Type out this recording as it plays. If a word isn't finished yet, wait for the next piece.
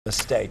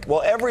Mistake.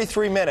 Well, every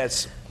 3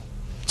 minutes,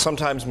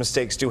 sometimes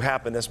mistakes do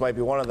happen. This might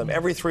be one of them.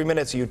 Every 3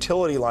 minutes, a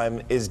utility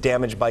line is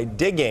damaged by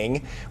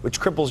digging, which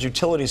cripples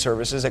utility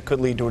services that could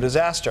lead to a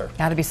disaster.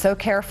 Got to be so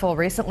careful.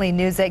 Recently,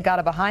 News 8 got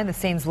a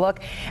behind-the-scenes look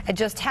at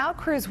just how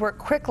crews work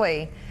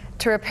quickly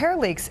to repair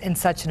leaks in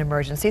such an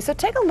emergency. So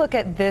take a look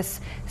at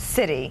this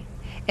city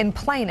in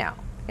Plano.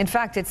 In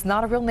fact, it's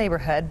not a real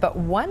neighborhood, but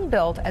one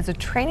built as a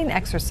training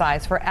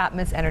exercise for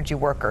Atmos energy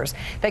workers.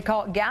 They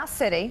call it Gas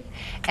City,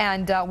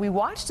 and we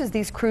watched as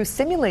these crews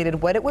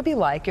simulated what it would be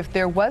like if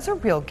there was a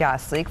real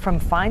gas leak, from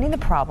finding the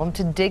problem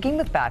to digging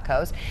with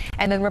backhoes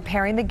and then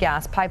repairing the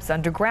gas pipes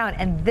underground.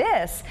 And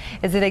this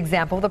is an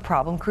example of the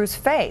problem crews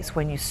face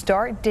when you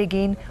start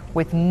digging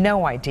with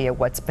no idea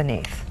what's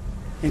beneath.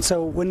 And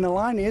so when the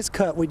line is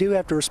cut, we do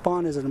have to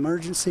respond as an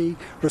emergency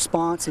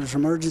response, as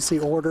an emergency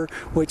order,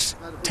 which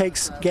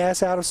takes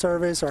gas out of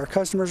service. Our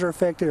customers are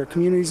affected, our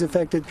community is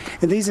affected,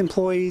 and these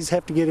employees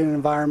have to get in an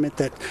environment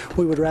that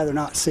we would rather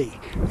not see.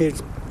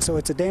 So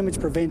it's a damage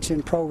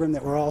prevention program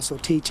that we're also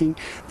teaching.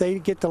 They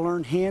get to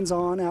learn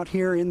hands-on out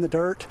here in the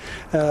dirt,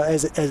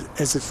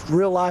 as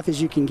real life as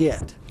you can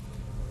get.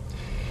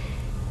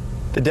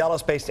 The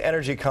Dallas-based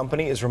energy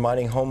company is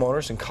reminding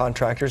homeowners and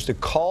contractors to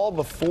call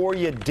before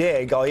you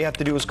dig. All you have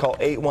to do is call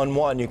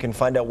 811. You can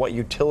find out what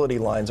utility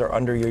lines are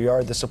under your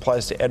yard. This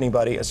applies to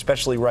anybody,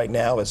 especially right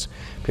now, as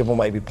people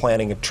might be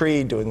planting a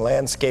tree, doing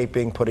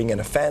landscaping, putting in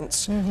a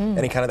fence,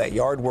 any kind of that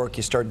yard work.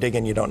 You start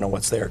digging, you don't know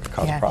what's there. It could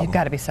cause a problem. You've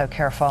got to be so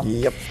careful.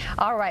 Yep.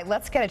 All right,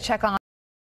 let's get a check on